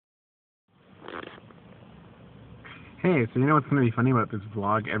Hey, so you know what's going to be funny about this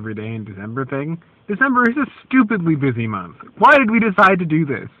vlog every day in December thing? December is a stupidly busy month. Why did we decide to do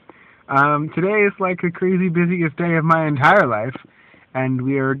this? Today is like the crazy busiest day of my entire life, and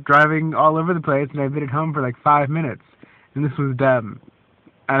we are driving all over the place, and I've been at home for like 5 minutes, and this was dumb.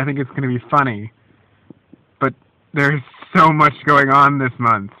 And I think it's going to be funny, but there's so much going on this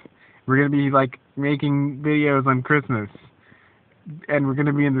month. We're going to be like making videos on Christmas, and we're going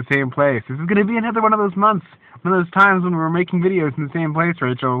to be in the same place. This is going to be another one of those months, one of those times when we're making videos in the same place,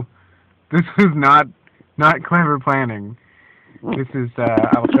 Rachel. This is not clever planning. This is,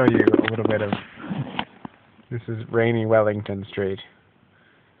 I'll show you a little bit of, this is rainy Wellington Street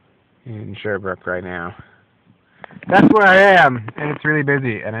in Sherbrooke right now. That's where I am, and it's really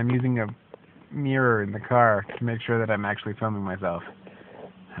busy, and I'm using a mirror in the car to make sure that I'm actually filming myself.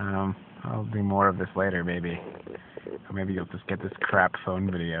 I'll do more of this later, maybe. Or maybe you'll just get this crap phone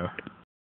video.